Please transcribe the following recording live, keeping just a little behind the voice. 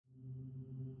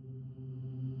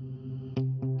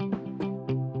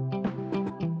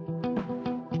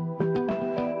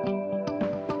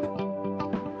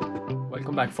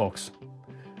Welcome back, folks.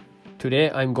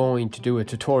 Today I'm going to do a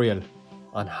tutorial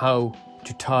on how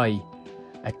to tie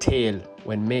a tail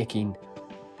when making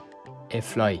a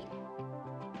fly.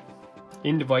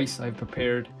 In the vise I've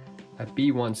prepared a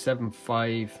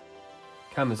B175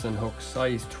 Camazon hook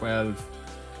size 12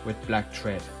 with black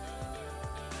thread,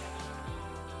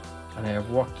 and I have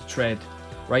worked the thread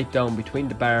right down between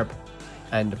the barb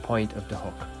and the point of the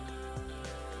hook.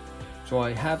 So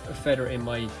I have a feather in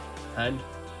my hand,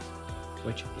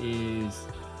 which is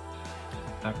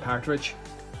a partridge.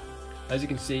 As you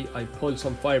can see, I pulled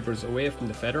some fibers away from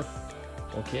the feather.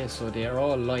 Okay, so they are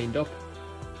all lined up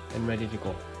and ready to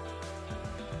go.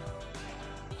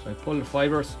 So I pull the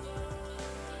fibers,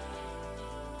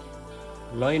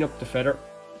 line up the feather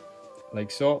like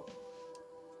so,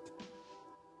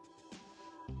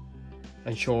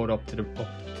 and show it up to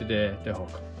the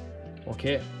hook.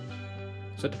 Okay,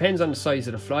 so it depends on the size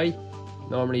of the fly.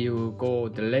 Normally you go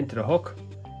the length of the hook.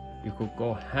 You could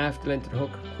go half the length of the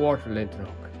hook, quarter the length of the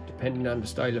hook, depending on the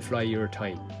style of fly you're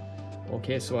tying.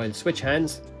 Okay, so I'll switch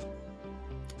hands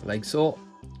like so.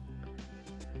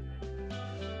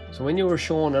 So when you were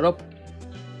showing it up,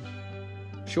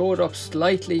 show it up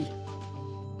slightly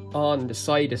on the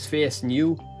side that's facing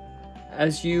you.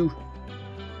 As you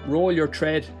roll your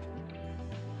thread,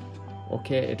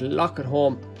 okay, it'll lock it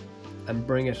home and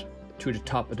bring it to the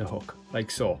top of the hook like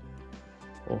so.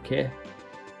 Okay,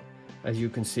 as you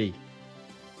can see,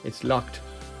 it's locked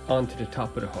onto the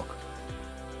top of the hook.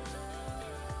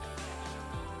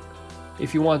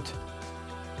 If you want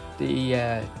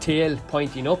the tail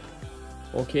pointing up,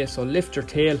 okay, so lift your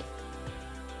tail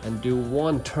and do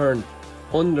one turn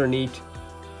underneath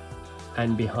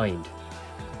and behind.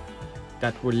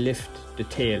 That will lift the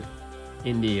tail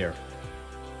in the air.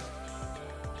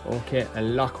 Okay,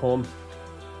 and lock home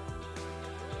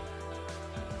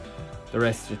the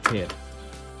rest of the tail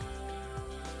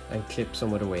and clip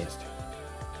some of the waist.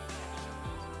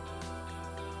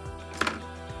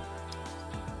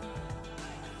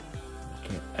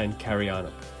 Okay, and carry on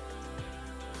up.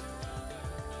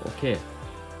 Okay,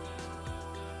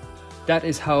 that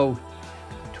is how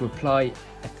to apply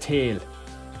a tail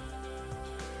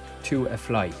to a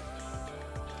fly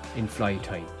in fly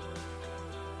tying.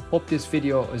 Hope this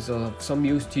video is of some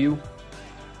use to you.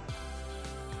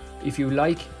 If you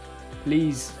like,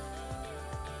 please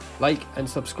like and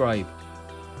subscribe.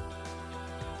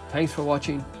 Thanks for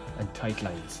watching, and tight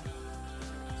lines.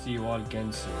 See you all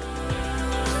again soon.